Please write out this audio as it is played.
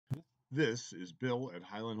This is Bill at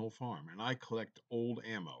Highland Hill Farm, and I collect old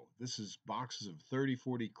ammo. This is boxes of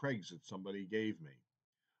 30-40 Craigs that somebody gave me.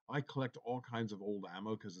 I collect all kinds of old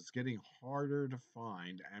ammo because it's getting harder to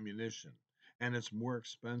find ammunition and it's more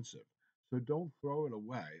expensive. So don't throw it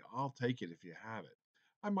away. I'll take it if you have it.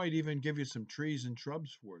 I might even give you some trees and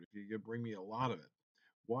shrubs for it if you could bring me a lot of it.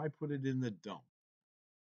 Why put it in the dump?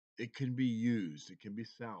 It can be used, it can be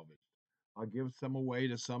salvaged. I'll give some away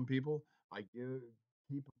to some people. I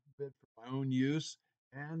keep a bit for my own use,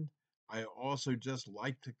 and I also just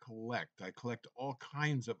like to collect. I collect all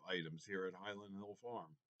kinds of items here at Highland Hill Farm.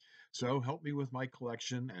 So help me with my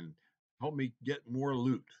collection and help me get more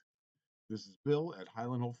loot. This is Bill at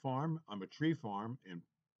Highland Hill Farm. I'm a tree farm in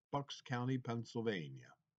Bucks County, Pennsylvania.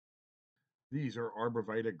 These are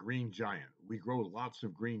Arborvita Green Giant. We grow lots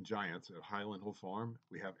of green giants at Highland Hill Farm.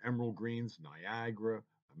 We have emerald greens, Niagara,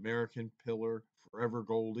 American Pillar, Forever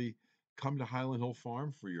Goldie. Come to Highland Hill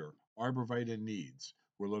Farm for your Arborvita needs.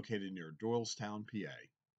 We're located near Doylestown, PA.